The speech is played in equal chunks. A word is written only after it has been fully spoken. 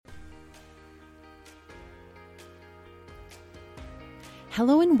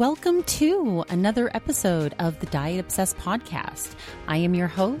Hello and welcome to another episode of the Diet Obsessed podcast. I am your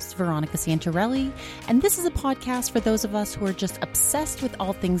host, Veronica Santarelli, and this is a podcast for those of us who are just obsessed with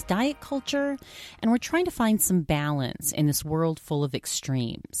all things diet culture, and we're trying to find some balance in this world full of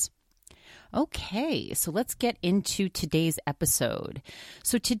extremes. Okay, so let's get into today's episode.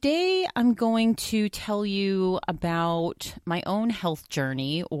 So today I'm going to tell you about my own health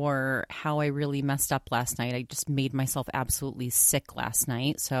journey, or how I really messed up last night. I just made myself absolutely sick last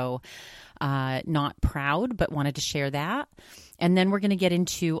night, so not proud, but wanted to share that. And then we're going to get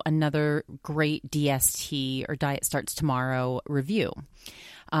into another great DST, or Diet Starts Tomorrow, review.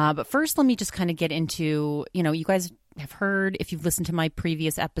 But first, let me just kind of get into, you guys have heard, if you've listened to my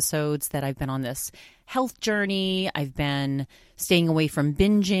previous episodes, that I've been on this health journey. I've been staying away from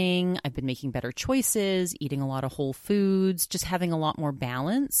binging. I've been making better choices, eating a lot of whole foods, just having a lot more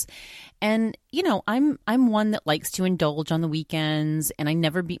balance. And, I'm one that likes to indulge on the weekends, and I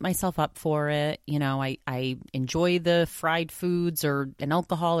never beat myself up for it. I enjoy the fried foods or an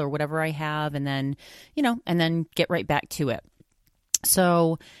alcohol or whatever I have, and then get right back to it.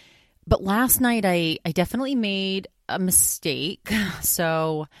 So, but last night I definitely made a mistake.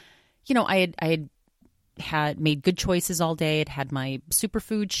 So, I had made good choices all day. I'd had my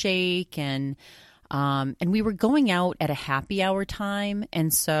superfood shake, and we were going out at a happy hour time.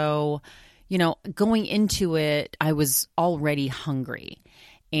 And so, going into it, I was already hungry.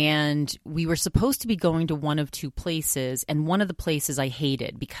 And we were supposed to be going to one of two places, and one of the places I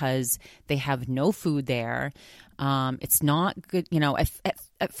hated because they have no food there. It's not good.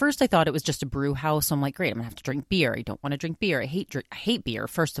 At first I thought it was just a brew house. So I'm like, great, I'm gonna have to drink beer. I don't want to drink beer. I hate beer,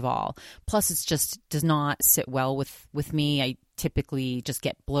 first of all. Plus, it's just does not sit well with me. I typically just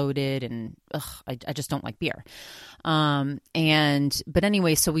get bloated, and I just don't like beer. But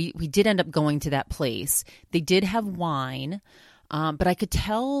anyway, so we did end up going to that place. They did have wine. But I could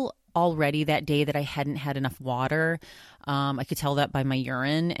tell already that day that I hadn't had enough water. I could tell that by my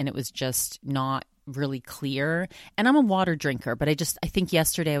urine, and it was just not really clear. And I'm a water drinker, but I think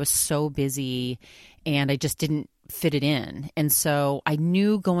yesterday I was so busy and I just didn't fit it in. And so I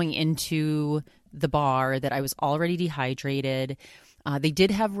knew going into the bar that I was already dehydrated. They did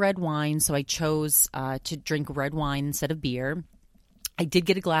have red wine, so I chose to drink red wine instead of beer. I did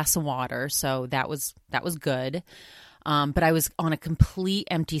get a glass of water, so that was good. But I was on a complete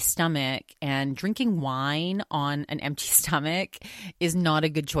empty stomach, and drinking wine on an empty stomach is not a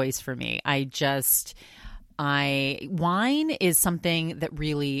good choice for me. Wine is something that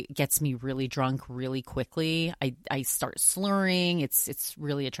really gets me really drunk really quickly. I start slurring. It's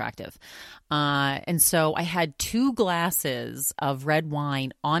really attractive. And so I had 2 glasses of red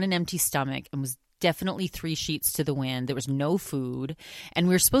wine on an empty stomach and was definitely 3 sheets to the wind. There was no food, and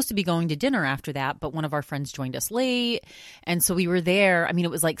we were supposed to be going to dinner after that, but one of our friends joined us late, and so we were there. I mean,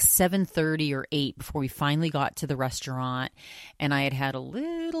 it was like 7:30 or 8 before we finally got to the restaurant, and I had a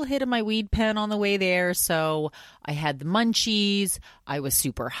little hit of my weed pen on the way there, so I had the munchies. I was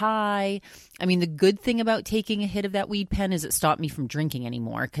super high. I mean, the good thing about taking a hit of that weed pen is it stopped me from drinking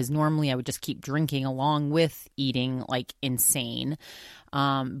anymore, because normally I would just keep drinking along with eating like insane.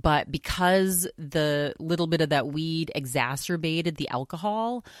 But because the little bit of that weed exacerbated the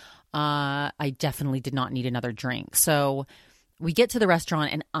alcohol, I definitely did not need another drink. So we get to the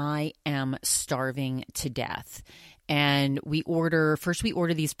restaurant, and I am starving to death. And we order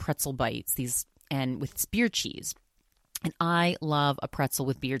these pretzel bites, and with beer cheese. And I love a pretzel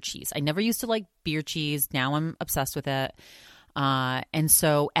with beer cheese. I never used to like beer cheese. Now I'm obsessed with it. And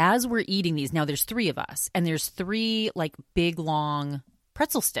so as we're eating these, now there's 3 of us, and there's 3 like big long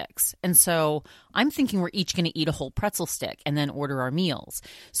pretzel sticks. And so I'm thinking we're each going to eat a whole pretzel stick and then order our meals.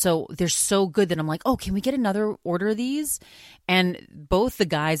 So they're so good that I'm like, oh, can we get another order of these? And both the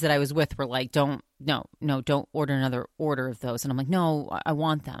guys that I was with were like, don't order another order of those. And I'm like, no, I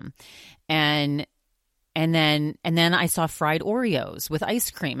want them. And then I saw fried Oreos with ice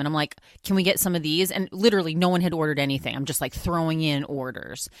cream, and I'm like, can we get some of these? And literally no one had ordered anything. I'm just like throwing in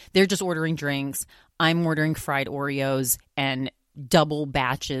orders. They're just ordering drinks. I'm ordering fried Oreos and double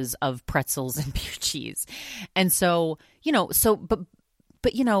batches of pretzels and beer cheese. And so, but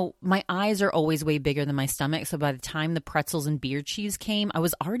my eyes are always way bigger than my stomach. So by the time the pretzels and beer cheese came, I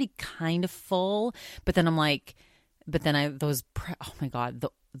was already kind of full. But then I'm like, oh my God,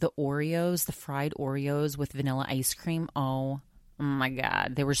 the Oreos, the fried Oreos with vanilla ice cream. Oh my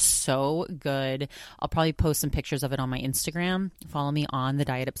God, they were so good. I'll probably post some pictures of it on my Instagram. Follow me on the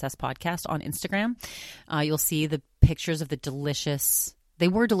Diet Obsessed podcast on Instagram. You'll see the pictures of the delicious. They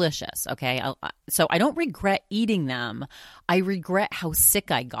were delicious. Okay. So I don't regret eating them. I regret how sick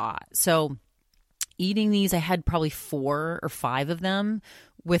I got. So, eating these. I had probably 4 or 5 of them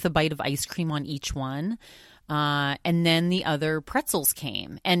with a bite of ice cream on each one. And then the other pretzels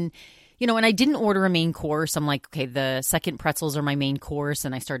came. And and I didn't order a main course. I'm like, okay, the second pretzels are my main course.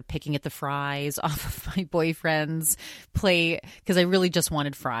 And I started picking at the fries off of my boyfriend's plate because I really just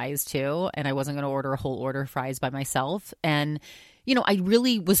wanted fries too. And I wasn't going to order a whole order of fries by myself. And, I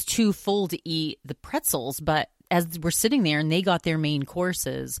really was too full to eat the pretzels. But as we're sitting there and they got their main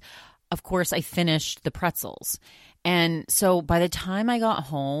courses, of course, I finished the pretzels. And so by the time I got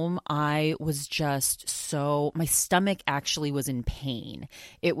home, I was just my stomach actually was in pain.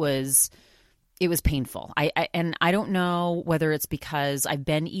 It was painful. And I don't know whether it's because I've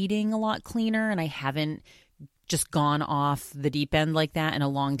been eating a lot cleaner and I haven't just gone off the deep end like that in a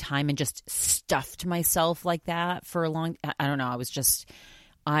long time and just stuffed myself like that for a long, I don't know. I was just,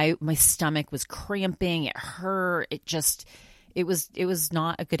 my stomach was cramping. It hurt. It was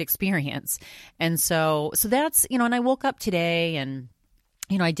not a good experience. And so that's, and I woke up today and,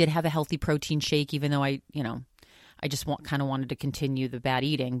 I did have a healthy protein shake, even though I just kind of wanted to continue the bad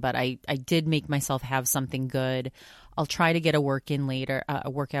eating, but I did make myself have something good. I'll try to get a workout in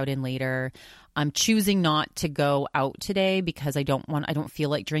later. I'm choosing not to go out today because I don't feel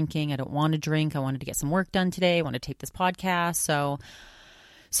like drinking. I don't want to drink. I wanted to get some work done today. I want to tape this podcast.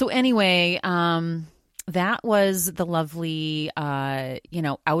 So anyway, that was the lovely,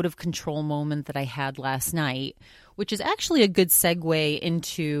 out of control moment that I had last night, which is actually a good segue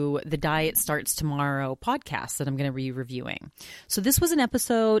into the Diet Starts Tomorrow podcast that I'm going to be reviewing. So this was an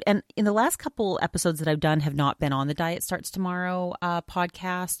episode, and in the last couple episodes that I've done have not been on the Diet Starts Tomorrow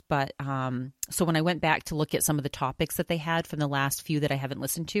podcast, but so when I went back to look at some of the topics that they had from the last few that I haven't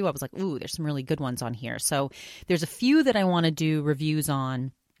listened to, I was like, ooh, there's some really good ones on here. So there's a few that I want to do reviews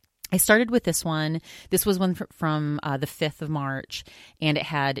on. I started with this one. This was one from the 5th of March, and it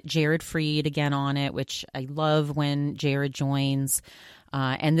had Jared Freid again on it, which I love when Jared joins.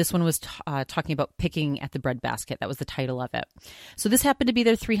 And this one was talking about picking at the breadbasket. That was the title of it. So this happened to be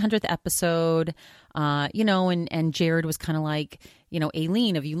their 300th episode, and Jared was kind of like,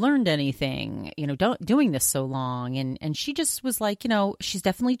 Aileen, have you learned anything, doing this so long? And she just was like, she's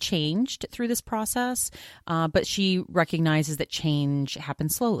definitely changed through this process, but she recognizes that change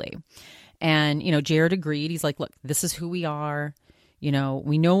happens slowly. And, Jared agreed. He's like, look, this is who we are.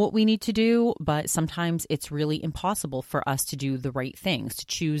 We know what we need to do, but sometimes it's really impossible for us to do the right things, to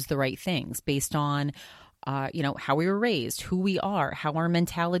choose the right things based on, how we were raised, who we are, how our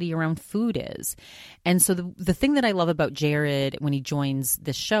mentality around food is. And so the thing that I love about Jared when he joins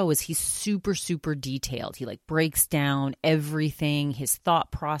this show is he's super, super detailed. He breaks down everything, his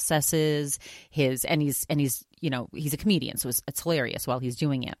thought processes, he's a comedian, so it's hilarious while he's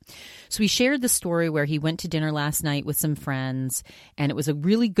doing it. So he shared the story where he went to dinner last night with some friends, and it was a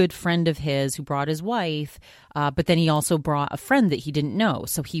really good friend of his who brought his wife, but then he also brought a friend that he didn't know.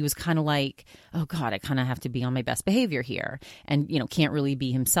 So he was kind of like, oh God, I kind of have to be on my best behavior here, and, can't really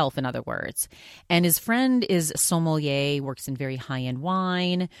be himself, in other words. And his friend is a sommelier, works in very high-end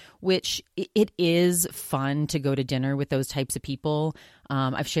wine, which it is fun to go to dinner with those types of people.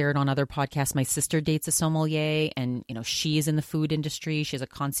 I've shared on other podcasts, my sister dates a sommelier, and, she is in the food industry. She has a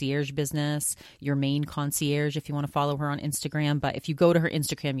concierge business, Your Main Concierge, if you want to follow her on Instagram. But if you go to her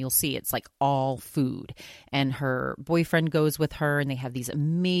Instagram, you'll see it's all food. And her boyfriend goes with her, and they have these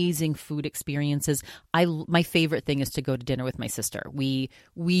amazing food experiences. My favorite thing is to go to dinner with my sister. We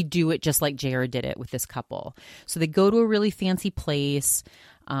do it just like Jared did it with this couple. So they go to a really fancy place.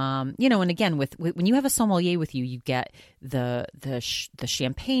 And again, when you have a sommelier with you, you get the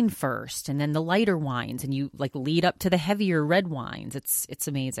champagne first, and then the lighter wines, and you lead up to the heavier red wines. It's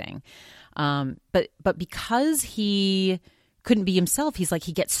amazing. But because he couldn't be himself, he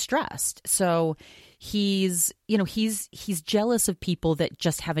gets stressed. So he's jealous of people that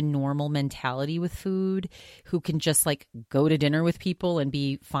just have a normal mentality with food, who can just go to dinner with people and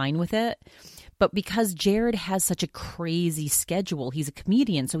be fine with it. But because Jared has such a crazy schedule, he's a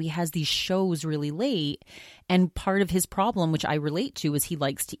comedian, so he has these shows really late. And part of his problem, which I relate to, is he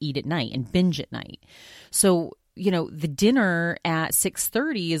likes to eat at night and binge at night. So, the dinner at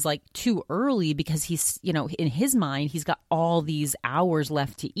 6:30 is too early because he's, in his mind, he's got all these hours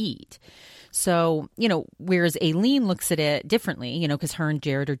left to eat. So, whereas Aileen looks at it differently, because her and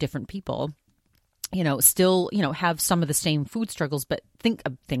Jared are different people. Still, have some of the same food struggles, but think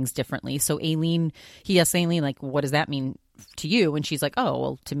of things differently. So he asked Aileen, what does that mean to you? And she's like, oh,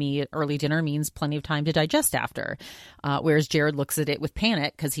 well, to me, early dinner means plenty of time to digest after. Whereas Jared looks at it with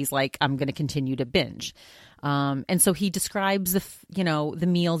panic because he's like, I'm going to continue to binge. And so he describes the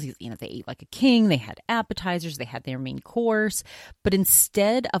meals. They ate like a king. They had appetizers. They had their main course. But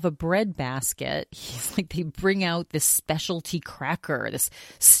instead of a bread basket, he's like, they bring out this specialty cracker, this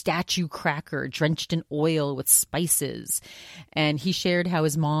statue cracker drenched in oil with spices. And he shared how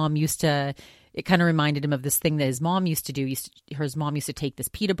his mom used to, it kind of reminded him of this thing that his mom used to do. His mom used to take this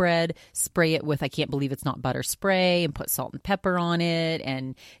pita bread, spray it with, I can't believe it's not butter spray, and put salt and pepper on it,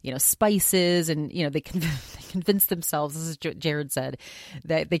 and spices, and they convinced themselves. This is what Jared said,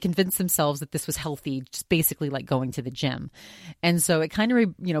 that they convinced themselves that this was healthy, just basically like going to the gym. And so it kind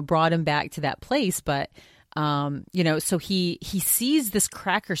of brought him back to that place, but. So he sees this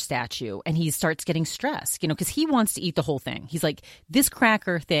cracker statue and he starts getting stressed, because he wants to eat the whole thing. He's like, this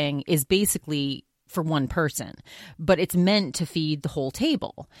cracker thing is basically for one person, but it's meant to feed the whole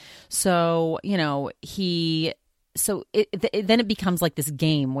table. So, then it becomes like this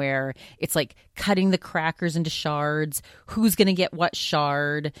game where it's like cutting the crackers into shards. Who's going to get what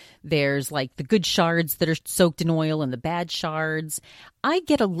shard? There's like the good shards that are soaked in oil and the bad shards. I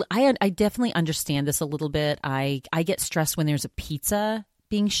definitely understand this a little bit. I get stressed when there's a pizza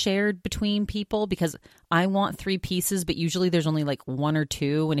being shared between people because I want 3 pieces, but usually there's only like 1 or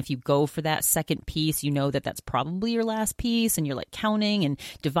 2. And if you go for that second piece, that's probably your last piece, and you're like counting and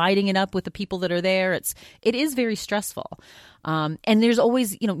dividing it up with the people that are there. It is very stressful. And there's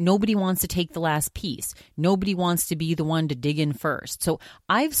always, nobody wants to take the last piece. Nobody wants to be the one to dig in first. So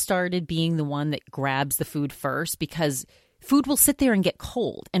I've started being the one that grabs the food first because food will sit there and get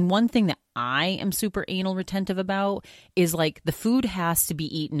cold. And one thing that I am super anal retentive about is like the food has to be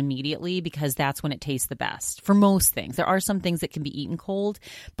eaten immediately because that's when it tastes the best for most things. There are some things that can be eaten cold,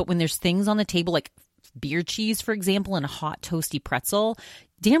 but when there's things on the table like beer cheese, for example, and a hot toasty pretzel,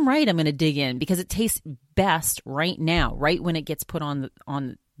 damn right I'm going to dig in because it tastes best right now, right when it gets put on the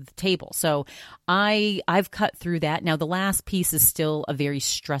table. So I've cut through that. Now the last piece is still a very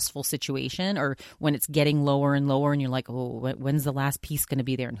stressful situation, or when it's getting lower and lower and you're like, oh, when's the last piece going to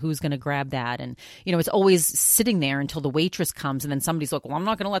be there and who's going to grab that? And it's always sitting there until the waitress comes and then somebody's like, well, I'm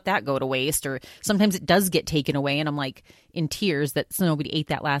not going to let that go to waste. Or sometimes it does get taken away and I'm like in tears that nobody ate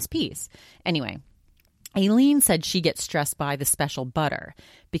that last piece. Anyway, Aileen said she gets stressed by the special butter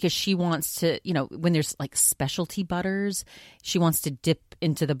because she wants to, when there's like specialty butters, she wants to dip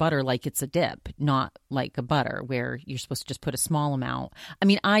into the butter like it's a dip, not like a butter where you're supposed to just put a small amount. I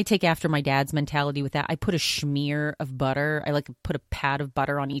mean, I take after my dad's mentality with that. I put a smear of butter. I like to put a pat of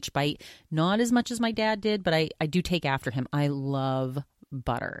butter on each bite. Not as much as my dad did, but I do take after him. I love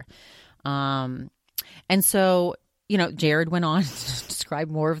butter. And so Jared went on to describe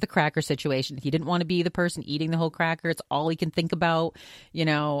more of the cracker situation. He didn't want to be the person eating the whole cracker. It's all he can think about,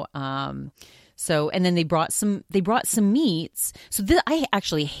 So, and then they brought some meats. So I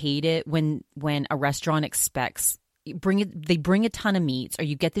actually hate it when a restaurant expects they bring a ton of meats, or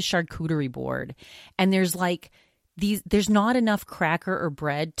you get the charcuterie board, and there's not enough cracker or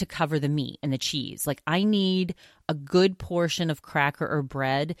bread to cover the meat and the cheese. Like I need a good portion of cracker or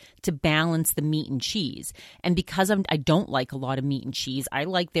bread to balance the meat and cheese. And because I don't like a lot of meat and cheese, I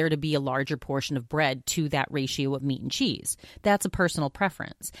like there to be a larger portion of bread to that ratio of meat and cheese. That's a personal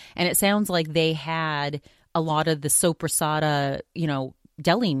preference. And it sounds like they had a lot of the sopressata,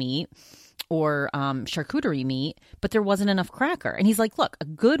 deli meat or charcuterie meat, but there wasn't enough cracker. And he's like, look, a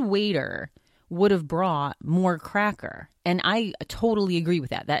good waiter would have brought more cracker. And I totally agree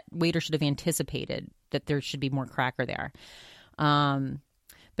with that. That waiter should have anticipated that there should be more cracker there.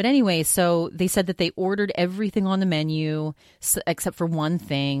 But anyway, so they said that they ordered everything on the menu except for one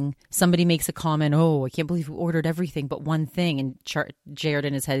thing. Somebody makes a comment, oh, I can't believe we ordered everything but one thing. And Jared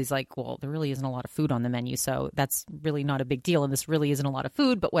in his head, he's like, well, there really isn't a lot of food on the menu, so that's really not a big deal. And this really isn't a lot of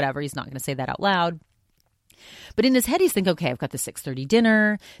food, but whatever. He's not going to say that out loud. But in his head, he's thinking, okay, I've got the 6:30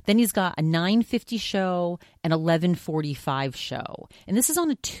 dinner. Then he's got a 9:50 show, an 11:45 show. And this is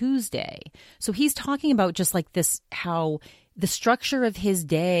on a Tuesday. So he's talking about just like this, how the structure of his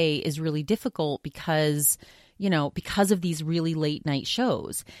day is really difficult because of these really late night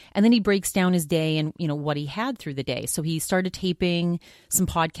shows. And then he breaks down his day and, what he had through the day. So he started taping some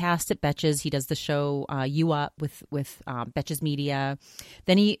podcasts at Betches. He does the show You Up with Betches Media.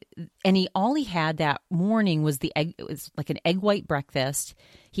 Then all he had that morning was it was like an egg white breakfast.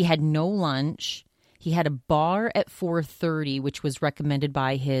 He had no lunch. He had a bar at 4:30, which was recommended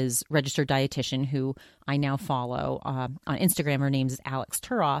by his registered dietitian, who I now follow on Instagram. Her name is Alex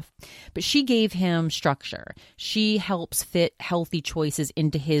Turoff. But she gave him structure. She helps fit healthy choices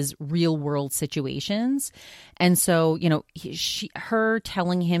into his real world situations. And so, her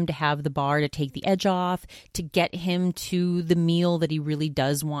telling him to have the bar to take the edge off, to get him to the meal that he really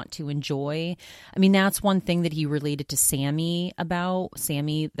does want to enjoy. I mean, that's one thing that he related to Sammy about.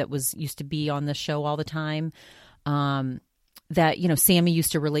 Sammy that used to be on the show all the time. That, Sammy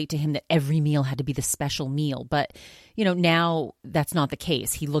used to relate to him that every meal had to be the special meal. But, now that's not the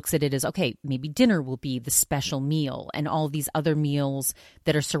case. He looks at it as, okay, maybe dinner will be the special meal, and all these other meals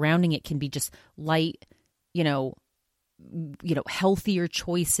that are surrounding it can be just light, healthier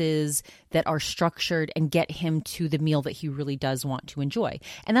choices that are structured and get him to the meal that he really does want to enjoy.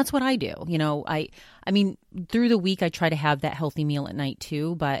 And that's what I do. I mean, through the week, I try to have that healthy meal at night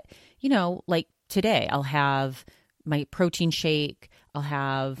too. But, like today, I'll have my protein shake. I'll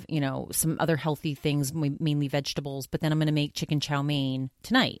have, some other healthy things, mainly vegetables, but then I'm going to make chicken chow mein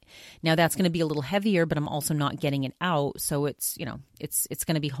tonight. Now that's going to be a little heavier, but I'm also not getting it out. So it's, it's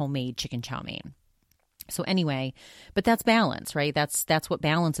going to be homemade chicken chow mein. So anyway, but that's balance, right? That's what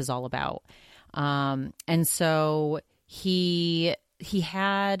balance is all about. And so he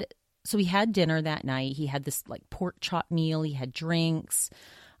had dinner that night. He had this like pork chop meal. He had drinks.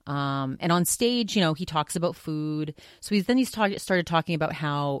 And on stage, he talks about food. So he started talking about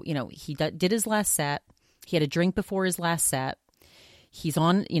how, he did his last set. He had a drink before his last set. He's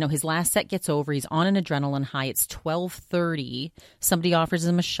on, his last set gets over. He's on an adrenaline high. It's 12:30. Somebody offers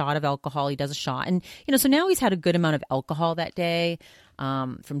him a shot of alcohol. He does a shot. And, so now he's had a good amount of alcohol that day,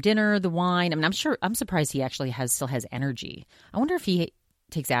 from dinner, the wine. I mean, I'm surprised he actually still has energy. I wonder if he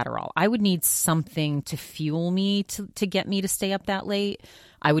takes Adderall. I would need something to fuel me to get me to stay up that late.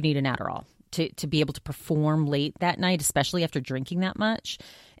 I would need an Adderall to be able to perform late that night, especially after drinking that much.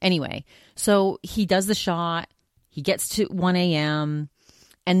 Anyway, so he does the shot. He gets to 1 a.m.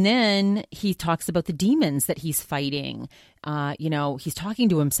 and then he talks about the demons that he's fighting. He's talking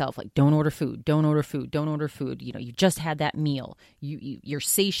to himself like, don't order food, don't order food, don't order food. You just had that meal. You're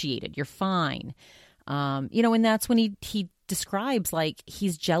satiated. You're fine. And that's when he describes like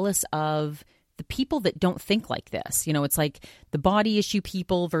he's jealous of the people that don't think like this. It's like the body issue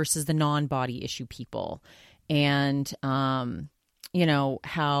people versus the non-body issue people. And,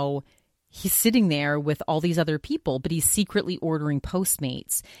 how he's sitting there with all these other people, but he's secretly ordering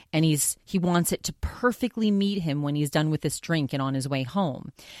Postmates, and he wants it to perfectly meet him when he's done with this drink and on his way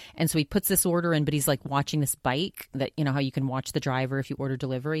home. And so he puts this order in, but he's like watching this bike that, how you can watch the driver if you order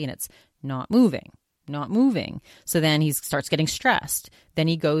delivery, and it's not moving. So then he starts getting stressed. Then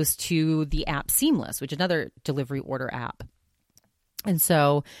he goes to the app Seamless, which is another delivery order app. And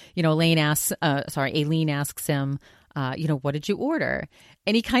so, Aileen asks him, what did you order?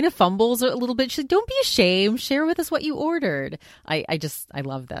 And he kind of fumbles a little bit. She's like, don't be ashamed. Share with us what you ordered. I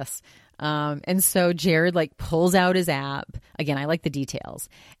love this. And so Jared like pulls out his app. Again, I like the details.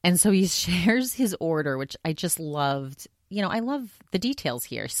 And so he shares his order, which I just loved. I love the details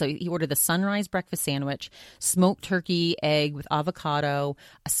here. So he ordered the sunrise breakfast sandwich, smoked turkey, egg with avocado,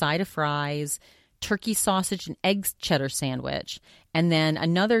 a side of fries, turkey sausage and egg cheddar sandwich, and then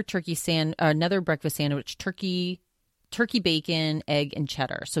another another breakfast sandwich, turkey bacon, egg, and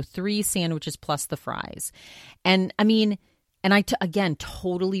cheddar. So 3 sandwiches plus the fries. And I mean, and I again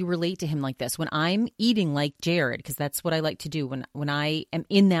totally relate to him like this. When I'm eating like Jared, because that's what I like to do when I am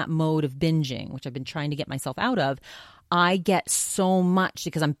in that mode of binging, which I've been trying to get myself out of, I get so much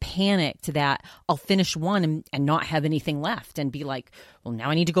because I'm panicked that I'll finish one and not have anything left and be like, well, now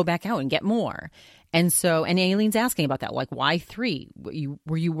I need to go back out and get more. And so, and Aileen's asking about that, like, why 3?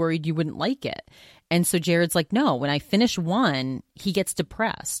 Were you worried you wouldn't like it? And so Jared's like, no, when I finish one, he gets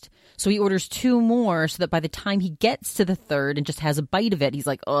depressed. So he orders 2 more so that by the time he gets to the 3rd and just has a bite of it, he's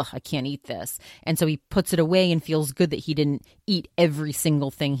like, ugh, I can't eat this. And so he puts it away and feels good that he didn't eat every single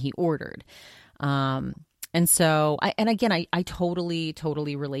thing he ordered. And so, I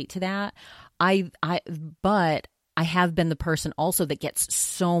totally relate to that. But I have been the person also that gets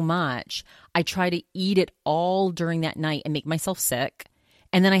so much. I try to eat it all during that night and make myself sick.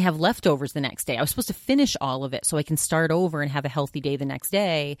 And then I have leftovers the next day. I was supposed to finish all of it so I can start over and have a healthy day the next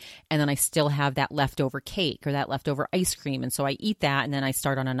day. And then I still have that leftover cake or that leftover ice cream. And so I eat that and then I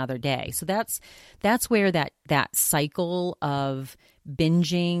start on another day. So that's where that cycle of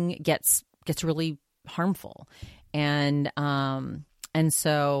binging gets really harmful. And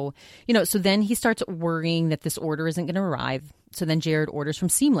so, so then he starts worrying that this order isn't going to arrive. So then Jared orders from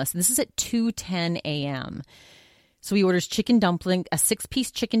Seamless. This is at 2:10 a.m. So he orders chicken dumpling, a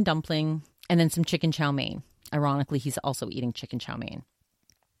 6-piece chicken dumpling, and then some chicken chow mein. Ironically, he's also eating chicken chow mein.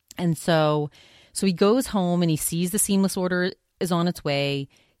 And so he goes home and he sees the seamless order is on its way.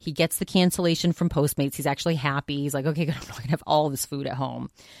 He gets the cancellation from Postmates. He's actually happy. He's like, okay, good, I'm not going to have all this food at home.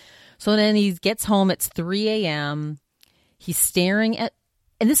 So then he gets home. It's 3 a.m. He's staring at,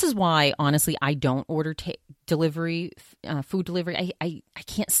 and this is why, honestly, I don't order delivery, food delivery. I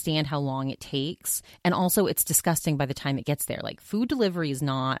can't stand how long it takes. And also, it's disgusting by the time it gets there. Like, food delivery is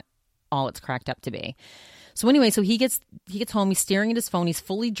not all it's cracked up to be. So anyway, so he gets home. He's staring at his phone. He's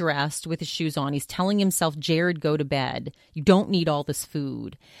fully dressed with his shoes on. He's telling himself, Jared, go to bed. You don't need all this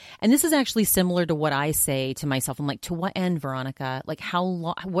food. And this is actually similar to what I say to myself. I'm like, to what end, Veronica? Like, how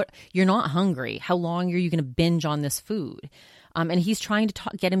long? What? You're not hungry. How long are you going to binge on this food? And he's trying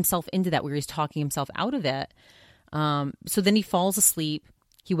to get himself into that, where he's talking himself out of it. So then he falls asleep.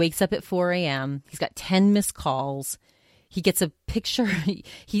 He wakes up at 4 a.m. He's got 10 missed calls. He gets a picture.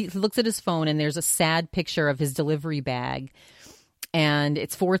 He looks at his phone, and there's a sad picture of his delivery bag. And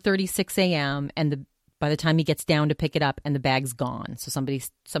it's 4:36 a.m. And by the time he gets down to pick it up, and the bag's gone. So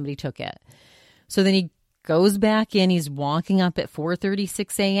somebody took it. So then he goes back in. He's walking up at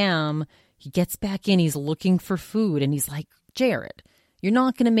 4:36 a.m. He gets back in. He's looking for food, and he's like, Jared, you're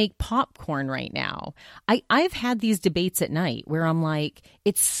not going to make popcorn right now. I've had these debates at night where I'm like,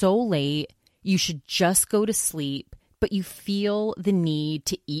 it's so late. You should just go to sleep. But you feel the need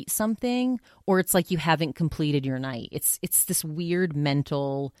to eat something, or it's like you haven't completed your night. It's this weird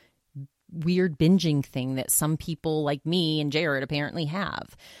binging thing that some people like me and Jared apparently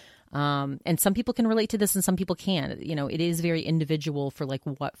have. And some people can relate to this and some people can't. You know, it is very individual for like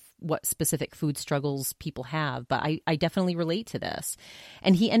what specific food struggles people have. But I definitely relate to this.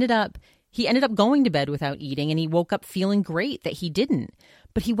 And he ended up going to bed without eating, and he woke up feeling great that he didn't.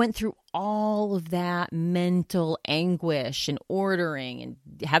 But he went through all of that mental anguish and ordering and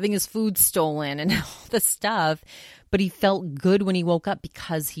having his food stolen and all this stuff. But he felt good when he woke up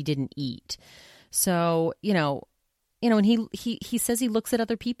because he didn't eat. So, and he says he looks at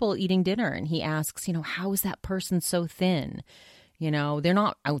other people eating dinner and he asks, how is that person so thin? They're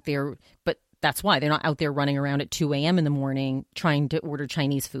not out there, but that's why they're not out there running around at 2 a.m. in the morning trying to order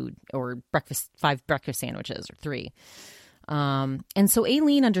Chinese food or 5 breakfast sandwiches or 3. And so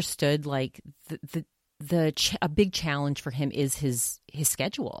Aileen understood like a big challenge for him is his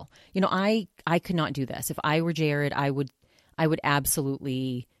schedule. I could not do this. If I were Jared, I would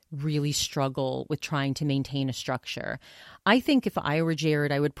absolutely really struggle with trying to maintain a structure. I think if I were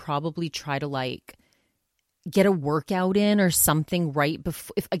Jared, I would probably try to like get a workout in or something right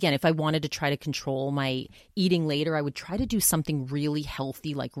before. If I wanted to try to control my eating later, I would try to do something really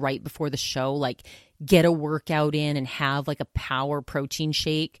healthy, like right before the show, like get a workout in and have like a power protein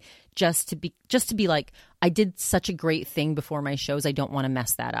shake just to be like, I did such a great thing before my shows. I don't want to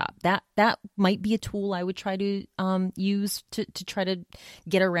mess that up. That might be a tool I would try to use to try to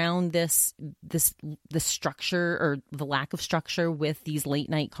get around this structure or the lack of structure with these late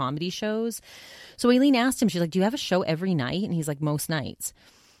night comedy shows. So Aileen asked him, she's like, do you have a show every night? And he's like, most nights.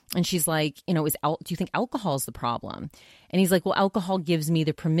 And she's like, do you think alcohol is the problem? And he's like, well, alcohol gives me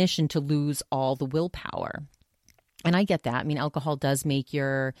the permission to lose all the willpower. And I get that. I mean, alcohol does make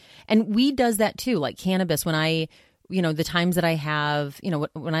and weed does that too. Like cannabis, when the times that I have,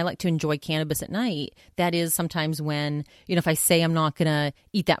 when I like to enjoy cannabis at night, that is sometimes when, if I say I'm not going to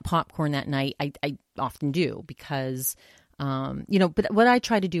eat that popcorn that night, I often do because, but what I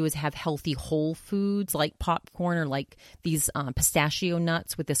try to do is have healthy whole foods like popcorn or like these pistachio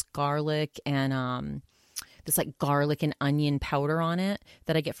nuts with this garlic and this like garlic and onion powder on it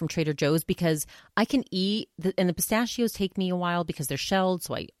that I get from Trader Joe's because I can eat and the pistachios take me a while because they're shelled.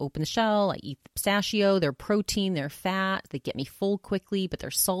 So I open the shell, I eat the pistachio, they're protein, they're fat, they get me full quickly, but they're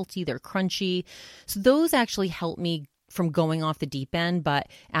salty, they're crunchy. So those actually help me from going off the deep end. But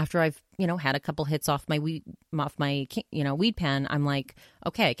after I've, had a couple hits off my weed pen, I'm like,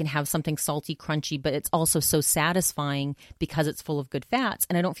 okay, I can have something salty, crunchy, but it's also so satisfying because it's full of good fats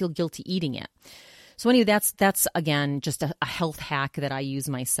and I don't feel guilty eating it. So anyway, that's again just a health hack that I use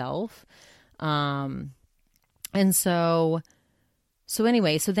myself, and so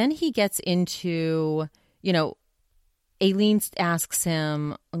anyway, so then he gets into Aileen asks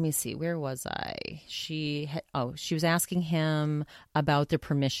him. Let me see, where was I? She was asking him about their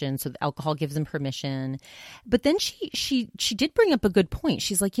permission. So the alcohol gives him permission, but then she did bring up a good point.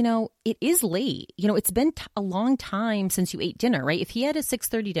 She's like, it is late. It's been a long time since you ate dinner, right? If he had a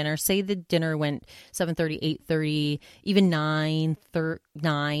 6:30 dinner, say the dinner went 7:30, 8:30, even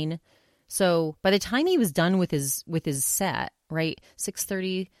 9. So by the time he was done with his set, right,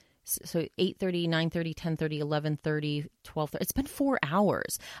 6:30, so 8:30, 9:30, 10:30, 11:30, 12:30. It's been 4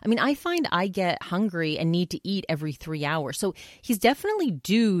 hours. I mean, I find I get hungry and need to eat every 3 hours. So he's definitely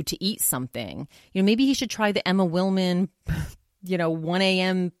due to eat something. Maybe he should try the Emma Willman, 1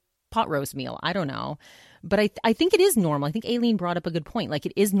 a.m. pot roast meal. I don't know. But I think it is normal. I think Aileen brought up a good point. Like,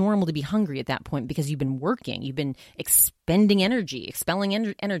 it is normal to be hungry at that point because you've been working. You've been expelling energy.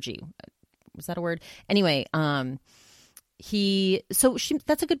 Was that a word? Anyway, that's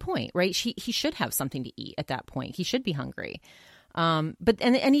a good point, right? He should have something to eat at that point. He should be hungry. But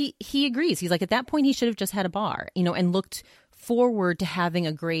he agrees. He's like, at that point, he should have just had a bar, and looked forward to having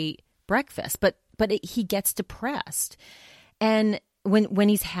a great breakfast. But he gets depressed. And when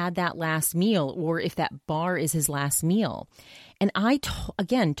he's had that last meal, or if that bar is his last meal. And I,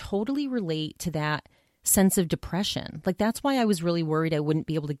 again, totally relate to that sense of depression. Like, that's why I was really worried I wouldn't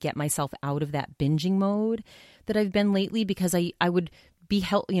be able to get myself out of that binging mode that I've been lately, because I would be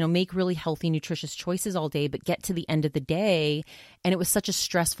make really healthy, nutritious choices all day, but get to the end of the day, and it was such a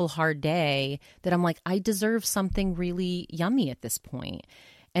stressful, hard day that I'm like, I deserve something really yummy at this point.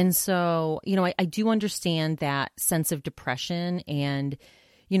 And so, I do understand that sense of depression, and,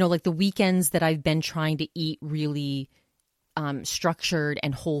 like the weekends that I've been trying to eat really structured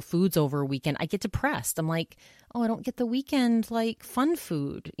and whole foods over a weekend, I get depressed. I'm like, oh, I don't get the weekend, like, fun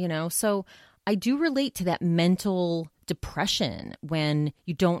food, So I do relate to that mental depression when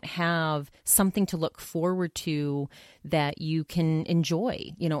you don't have something to look forward to that you can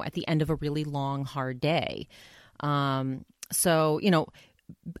enjoy, at the end of a really long, hard day. So,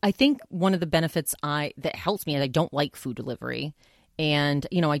 I think one of the benefits that helps me is I don't like food delivery. And,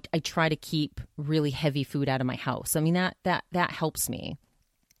 I try to keep really heavy food out of my house. I mean, that helps me.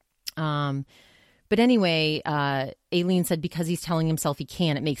 But anyway, Aileen said because he's telling himself he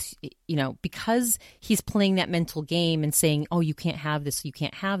can, it makes, because he's playing that mental game and saying, oh, you can't have this, you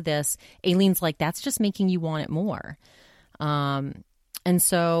can't have this. Aileen's like, that's just making you want it more. And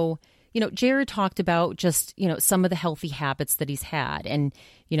so, Jared talked about just, some of the healthy habits that he's had. And,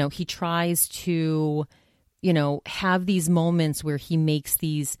 he tries to, have these moments where he makes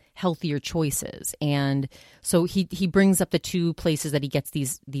these healthier choices. And so he brings up the two places that he gets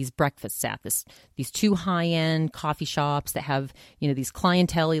these breakfasts at, these two high-end coffee shops that have, these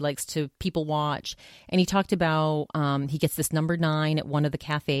clientele he likes to people watch. And he talked about, he gets this number 9 at one of the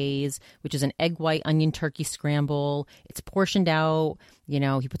cafes, which is an egg white onion turkey scramble. It's portioned out, he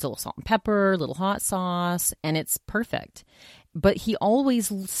puts a little salt and pepper, a little hot sauce, and it's perfect. But he always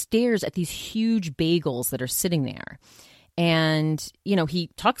stares at these huge bagels that are sitting there. And, he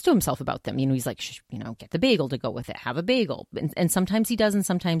talks to himself about them. He's like, get the bagel to go with it. Have a bagel. And sometimes he does and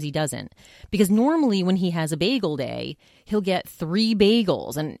sometimes he doesn't. Because normally when he has a bagel day, he'll get 3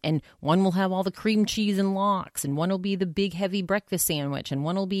 bagels. And one will have all the cream cheese and lox. And one will be the big heavy breakfast sandwich. And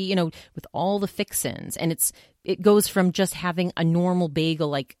one will be, with all the fixins. And it goes from just having a normal bagel,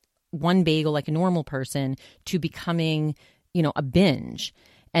 like one bagel like a normal person, to becoming a binge.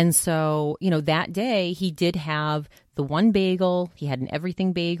 And so, that day he did have the one bagel. He had an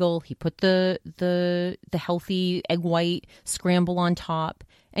everything bagel. He put the healthy egg white scramble on top,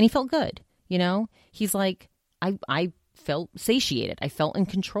 and he felt good. He's like, I felt satiated. I felt in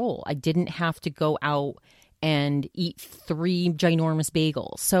control. I didn't have to go out and eat 3 ginormous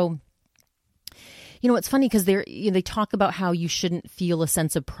bagels. So, it's funny because they talk about how you shouldn't feel a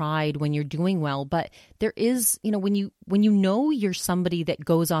sense of pride when you're doing well, but there is, when you're somebody that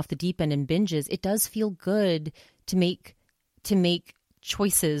goes off the deep end and binges, it does feel good to make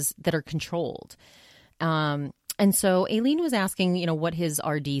choices that are controlled. And so Aileen was asking, what his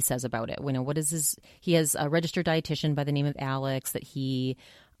RD says about it. What is he has a registered dietitian by the name of Alex that he,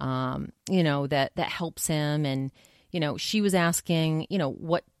 that helps him. And, she was asking,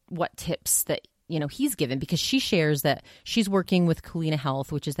 what tips that, he's given, because she shares that she's working with Kalina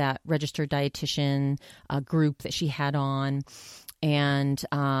Health, which is that registered dietitian group that she had on. And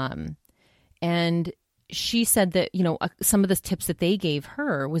she said that, some of the tips that they gave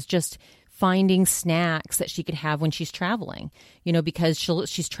her was just finding snacks that she could have when she's traveling, because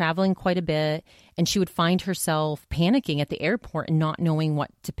she's traveling quite a bit, and she would find herself panicking at the airport and not knowing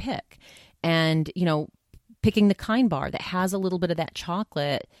what to pick. And, picking the Kind bar that has a little bit of that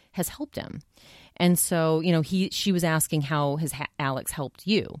chocolate has helped him. And so, she was asking how has Alex helped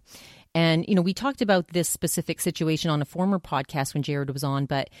you? And, we talked about this specific situation on a former podcast when Jared was on,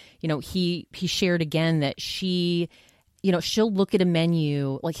 but, he shared again that she'll look at a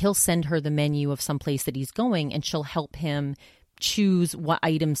menu, like he'll send her the menu of some place that he's going, and she'll help him choose what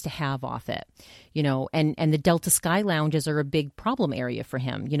items to have off it, and the Delta Sky lounges are a big problem area for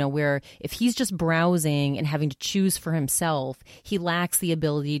him, where if he's just browsing and having to choose for himself, he lacks the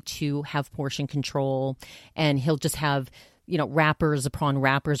ability to have portion control, and he'll just have, wrappers upon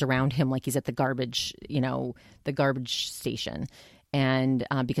wrappers around him like he's at the garbage station. And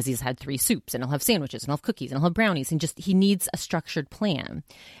because he's had 3 soups, and he'll have sandwiches, and he'll have cookies, and he'll have brownies, and he needs a structured plan.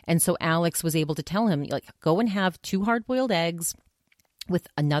 And so Alex was able to tell him, like, go and have 2 hard-boiled eggs with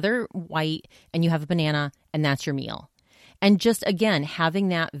another white, and you have a banana, and that's your meal. And just, again, having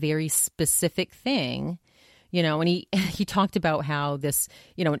that very specific thing, and he talked about how this,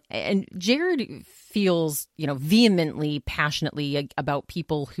 and Jared feels, vehemently, passionately about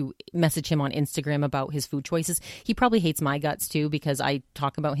people who message him on Instagram about his food choices. He probably hates my guts too, because I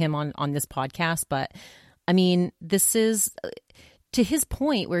talk about him on this podcast. But I mean, this is to his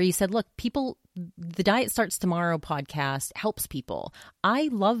point where he said, look, the Diet Starts Tomorrow podcast helps people. I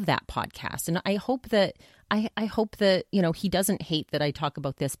love that podcast. And I hope that, he doesn't hate that I talk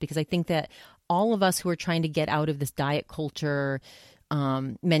about this, because I think that all of us who are trying to get out of this diet culture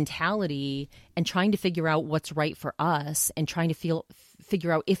mentality and trying to figure out what's right for us and trying to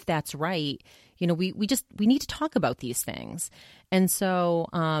figure out if that's right, we need to talk about these things. And so,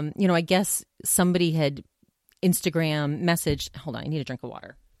 I guess somebody had Instagram messaged, hold on, I need a drink of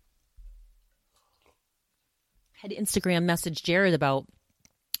water. Had Instagram messaged Jared about,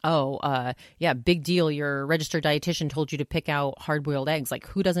 yeah, big deal. Your registered dietitian told you to pick out hard-boiled eggs. Like,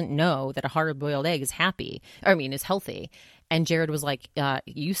 who doesn't know that a hard-boiled egg is healthy? And Jared was like,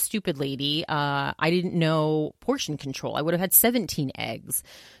 you stupid lady. I didn't know portion control. I would have had 17 eggs.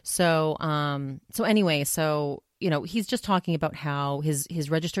 So anyway, he's just talking about how his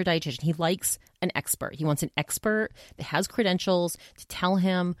registered dietitian, he likes an expert. He wants an expert that has credentials to tell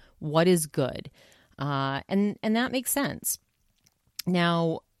him what is good. And that makes sense.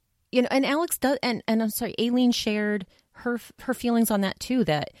 Now, and Alex does, and I'm sorry, Aileen shared her feelings on that too,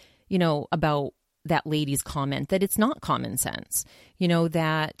 that, about that lady's comment, that it's not common sense,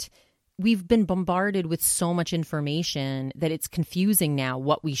 that we've been bombarded with so much information that it's confusing now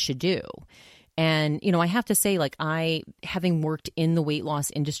what we should do. And, I have to say, like, having worked in the weight loss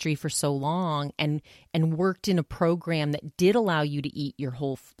industry for so long and worked in a program that did allow you to eat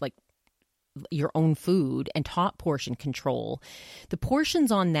your own food and taught portion control. The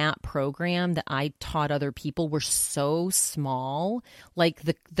portions on that program that I taught other people were so small. Like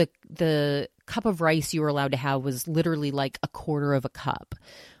the cup of rice you were allowed to have was literally like a quarter of a cup.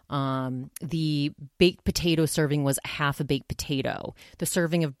 The baked potato serving was half a baked potato. The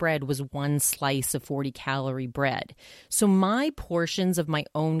serving of bread was 1 slice of 40-calorie bread. So my portions of my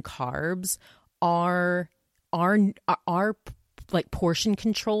own carbs are like portion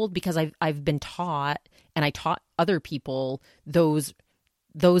controlled, because I've been taught, and I taught other people those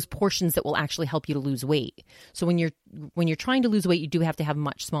portions that will actually help you to lose weight. So when you're trying to lose weight, you do have to have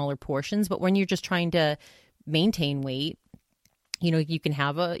much smaller portions, but when you're just trying to maintain weight, you can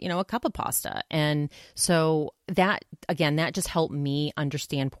have a cup of pasta. And so that just helped me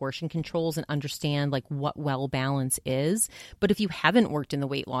understand portion controls and understand like what well balance is. But if you haven't worked in the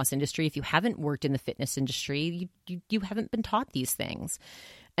weight loss industry, if you haven't worked in the fitness industry, you haven't been taught these things.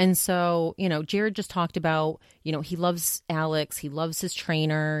 And so, Jared just talked about, he loves Alex. He loves his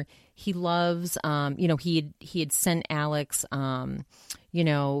trainer. He loves, he had sent Alex,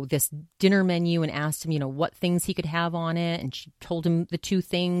 this dinner menu and asked him, what things he could have on it. And she told him the 2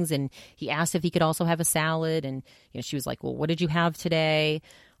 things. And he asked if he could also have a salad. And, she was like, well, what did you have today?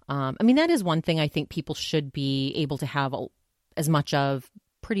 That is one thing I think people should be able to have as much of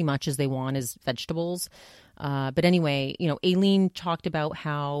pretty much as they want as vegetables. But anyway, Aileen talked about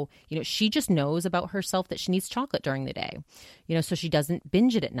how, she just knows about herself that she needs chocolate during the day, so she doesn't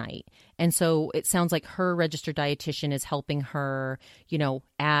binge it at night. And so it sounds like her registered dietitian is helping her,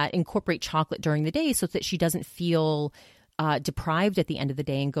 incorporate chocolate during the day so that she doesn't feel deprived at the end of the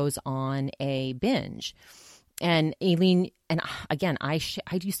day and goes on a binge. And Aileen, and again, I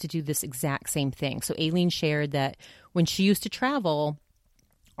used to do this exact same thing. So Aileen shared that when she used to travel,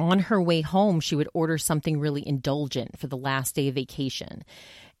 on her way home, she would order something really indulgent for the last day of vacation.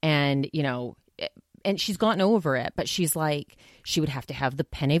 And, and she's gotten over it, but she's like, she would have to have the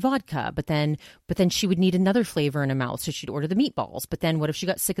penne vodka, but then she would need another flavor in her mouth. So she'd order the meatballs. But then what if she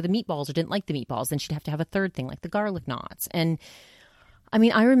got sick of the meatballs or didn't like the meatballs? Then she'd have to have a third thing like the garlic knots. And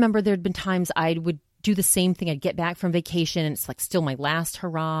I remember there'd been times I would do the same thing. I'd get back from vacation and it's like still my last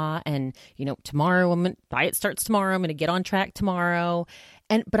hurrah. And, tomorrow diet starts tomorrow. I'm going to get on track tomorrow.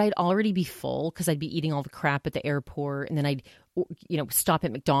 But I'd already be full because I'd be eating all the crap at the airport. And then stop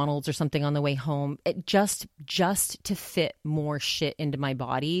at McDonald's or something on the way home, just to fit more shit into my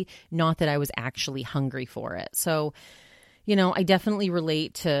body. Not that I was actually hungry for it. So, I definitely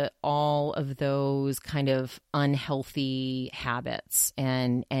relate to all of those kind of unhealthy habits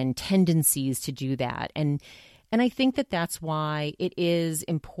and tendencies to do that. And I think that that's why it is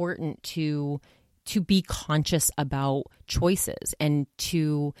important to be conscious about choices and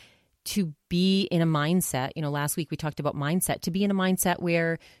to be in a mindset. Last week we talked about mindset, to be in a mindset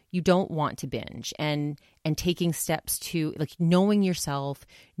where you don't want to binge and taking steps to, like, knowing yourself,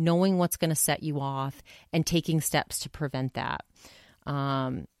 knowing what's going to set you off and taking steps to prevent that.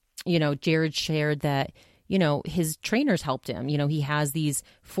 Jared shared that, his trainers helped him. He has these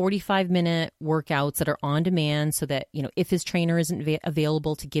 45-minute workouts that are on demand so that, if his trainer isn't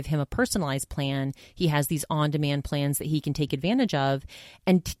available to give him a personalized plan, he has these on-demand plans that he can take advantage of.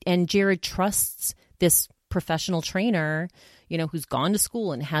 And Jared trusts this professional trainer, who's gone to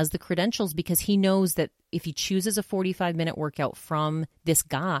school and has the credentials, because he knows that if he chooses a 45-minute workout from this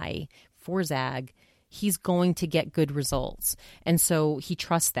guy, Forzag, he's going to get good results. And so he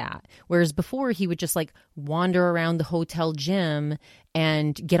trusts that. Whereas before he would just wander around the hotel gym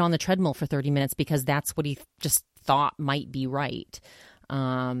and get on the treadmill for 30 minutes because that's what he just thought might be right.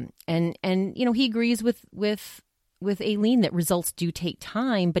 And he agrees with Aileen that results do take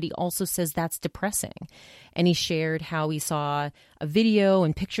time, but he also says that's depressing. And he shared how he saw a video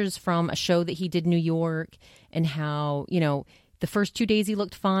and pictures from a show that he did in New York, and how, the first 2 days he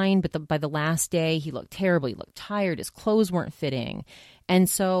looked fine, but by the last day he looked terrible. He looked tired. His clothes weren't fitting. And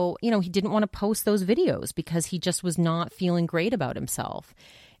so, he didn't want to post those videos because he just was not feeling great about himself.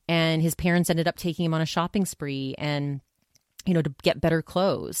 And his parents ended up taking him on a shopping spree and, to get better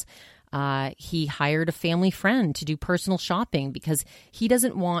clothes. He hired a family friend to do personal shopping because he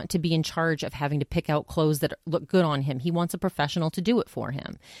doesn't want to be in charge of having to pick out clothes that look good on him. He wants a professional to do it for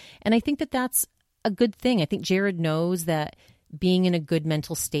him. And I think that that's a good thing. I think Jared knows that being in a good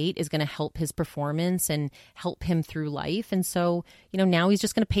mental state is going to help his performance and help him through life. And so, now he's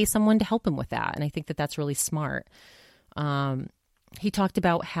just going to pay someone to help him with that. And I think that that's really smart. He talked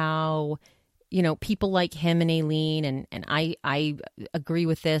about how, people like him and Aileen, and I agree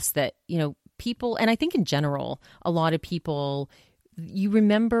with this, that, people, and I think in general, a lot of people, you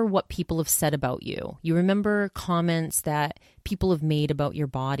remember what people have said about you. You remember comments that people have made about your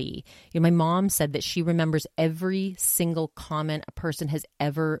body. My mom said that she remembers every single comment a person has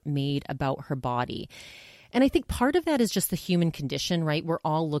ever made about her body. And I think part of that is just the human condition, right? We're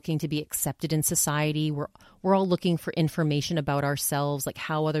all looking to be accepted in society. We're all looking for information about ourselves, like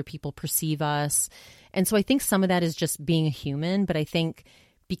how other people perceive us. And so I think some of that is just being a human, but I think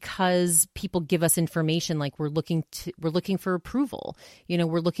because people give us information, like we're looking for approval.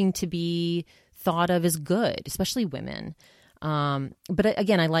 We're looking to be thought of as good, especially women. But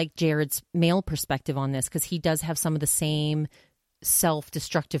again, I like Jared's male perspective on this because he does have some of the same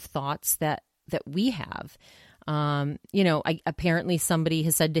self-destructive thoughts that we have. Apparently somebody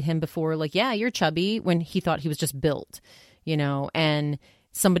has said to him before, like, yeah, you're chubby, when he thought he was just built, and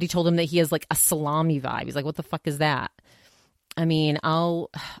somebody told him that he has like a salami vibe. He's like, what the fuck is that? I'll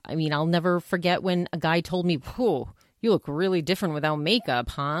never forget when a guy told me, "Whoa, you look really different without makeup,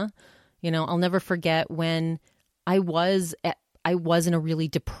 huh?" I'll never forget when I was in a really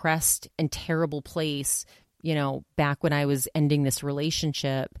depressed and terrible place, back when I was ending this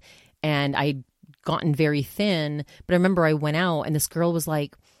relationship, and I'd gotten very thin. But I remember I went out and this girl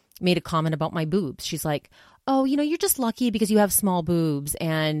made a comment about my boobs. She's like, oh, you're just lucky because you have small boobs,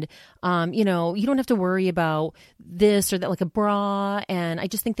 and, you don't have to worry about this or that, like a bra. And I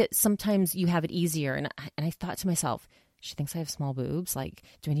just think that sometimes you have it easier. And I thought to myself, she thinks I have small boobs. Like,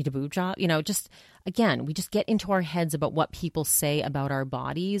 do I need a boob job? Just, again, we just get into our heads about what people say about our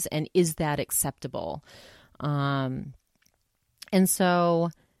bodies, and is that acceptable? And so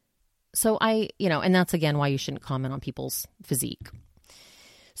I, and that's again why you shouldn't comment on people's physique.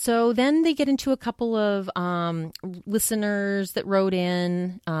 So then they get into a couple of listeners that wrote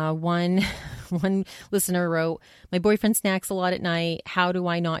in. One listener wrote, my boyfriend snacks a lot at night. How do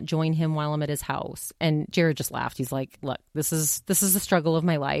I not join him while I'm at his house? And Jared just laughed. He's like, look, this is the struggle of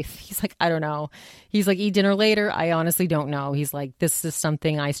my life. He's like, I don't know. He's like, eat dinner later. I honestly don't know. He's like, this is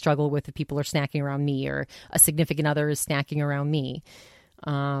something I struggle with if people are snacking around me or a significant other is snacking around me.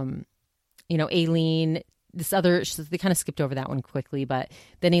 Aileen, they kind of skipped over that one quickly, but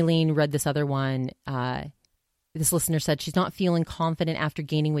then Aileen read this other one. This listener said she's not feeling confident after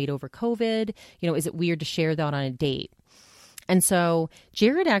gaining weight over COVID. Is it weird to share that on a date? And so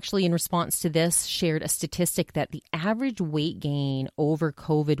Jared actually, in response to this, shared a statistic that the average weight gain over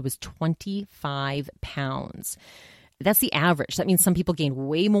COVID was 25 pounds. that's the average. That means some people gained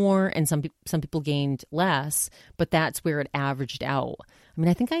way more and some people gained less, but that's where it averaged out. I mean,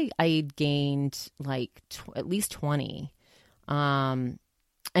 I think I gained like at least 20.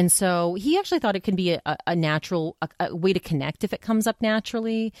 And so he actually thought it can be a natural a way to connect if it comes up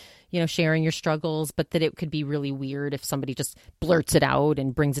naturally, sharing your struggles, but that it could be really weird if somebody just blurts it out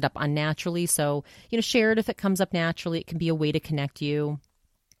and brings it up unnaturally. So, share it if it comes up naturally. It can be a way to connect you.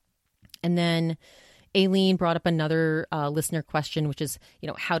 And then Aileen brought up another listener question, which is,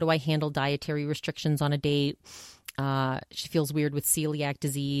 how do I handle dietary restrictions on a date? She feels weird with celiac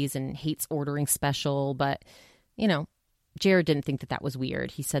disease and hates ordering special, but, Jared didn't think that was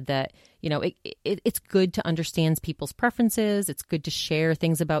weird. He said that, it's good to understand people's preferences. It's good to share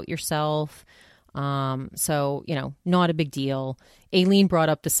things about yourself. So, not a big deal. Aileen brought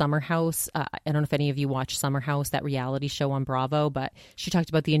up the Summer House. I don't know if any of you watch Summer House, that reality show on Bravo, but she talked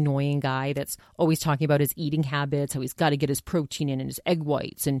about the annoying guy that's always talking about his eating habits, how he's got to get his protein in and his egg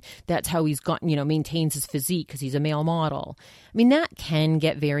whites. And that's how he's gotten, maintains his physique because he's a male model. I mean, that can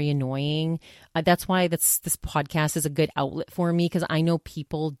get very annoying. That's why this podcast is a good outlet for me, because I know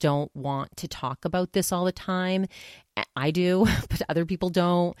people don't want to talk about this all the time. I do, but other people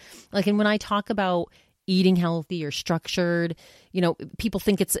don't. Like, and when I talk about eating healthy or structured, people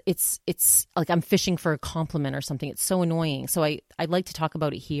think it's like I'm fishing for a compliment or something. It's so annoying. So I'd like to talk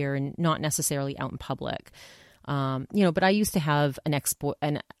about it here and not necessarily out in public. But I used to have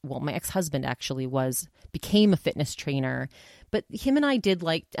my ex-husband actually became a fitness trainer, but him and I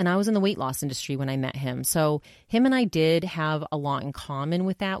and I was in the weight loss industry when I met him. So him and I did have a lot in common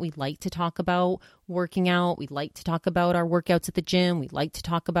with that. We like to talk about working out. We like to talk about our workouts at the gym. We like to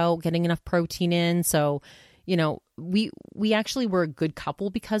talk about getting enough protein in. So, we actually were a good couple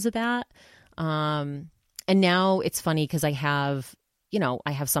because of that. And now it's funny because I have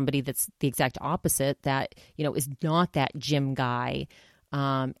somebody that's the exact opposite that, is not that gym guy.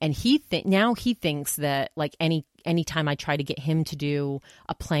 And now he thinks that like anytime I try to get him to do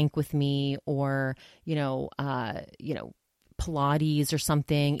a plank with me or, Pilates or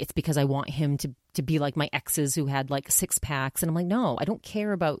something, it's because I want him to be like my exes who had like 6-packs. And I'm like, no, I don't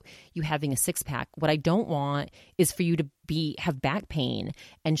care about you having a 6-pack. What I don't want is for you to have back pain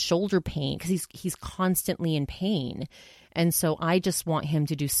and shoulder pain, because he's constantly in pain. And so I just want him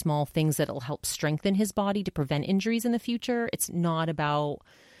to do small things that'll help strengthen his body to prevent injuries in the future. It's not about,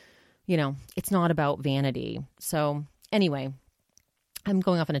 vanity. So anyway, I'm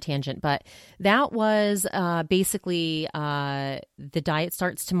going off on a tangent, but that was basically the Diet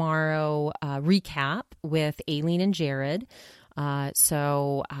Starts Tomorrow recap with Aileen and Jared.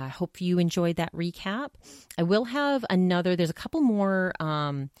 So I hope you enjoyed that recap. I will have there's a couple more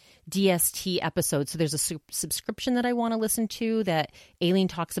DST episodes. So there's a subscription that I want to listen to that Aileen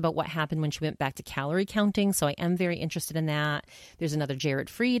talks about what happened when she went back to calorie counting. So I am very interested in that. There's another Jared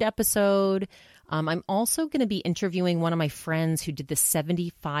Freid episode. I'm also going to be interviewing one of my friends who did the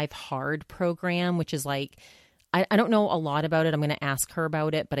 75 Hard program, which is like, I don't know a lot about it. I'm going to ask her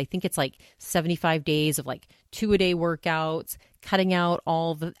about it, but I think it's like 75 days of like 2-a-day workouts, cutting out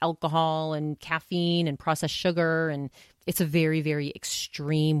all the alcohol and caffeine and processed sugar. And it's a very, very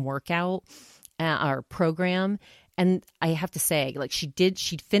extreme workout or program. And I have to say, like she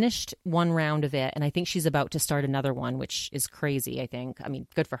finished one round of it, and I think she's about to start another one, which is crazy, I think. I mean,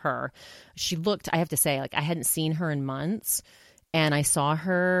 good for her. I have to say, like I hadn't seen her in months, and I saw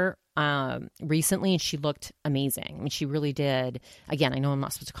her recently, and she looked amazing. I mean, she really did. Again, I know I'm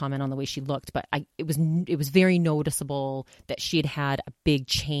not supposed to comment on the way she looked, but it was very noticeable that she had a big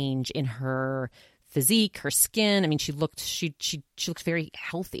change in her physique, her skin. I mean, she looked very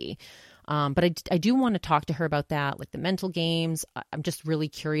healthy. But I do want to talk to her about that, like the mental games. I'm just really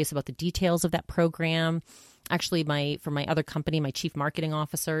curious about the details of that program. Actually, for my other company, my chief marketing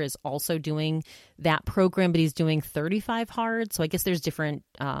officer is also doing that program, but he's doing 35 Hard. So I guess there's different,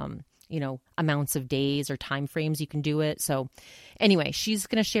 amounts of days or time frames you can do it. So anyway, she's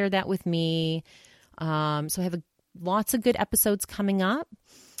going to share that with me. So I have lots of good episodes coming up.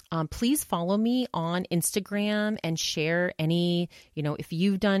 Please follow me on Instagram and share any, if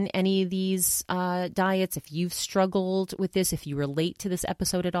you've done any of these diets, if you've struggled with this, if you relate to this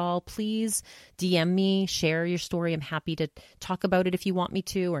episode at all, please DM me, share your story. I'm happy to talk about it if you want me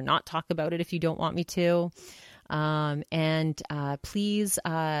to, or not talk about it if you don't want me to. And please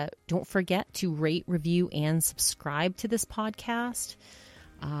don't forget to rate, review, and subscribe to this podcast.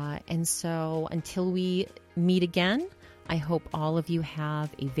 And so until we meet again, I hope all of you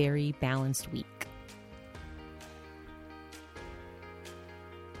have a very balanced week.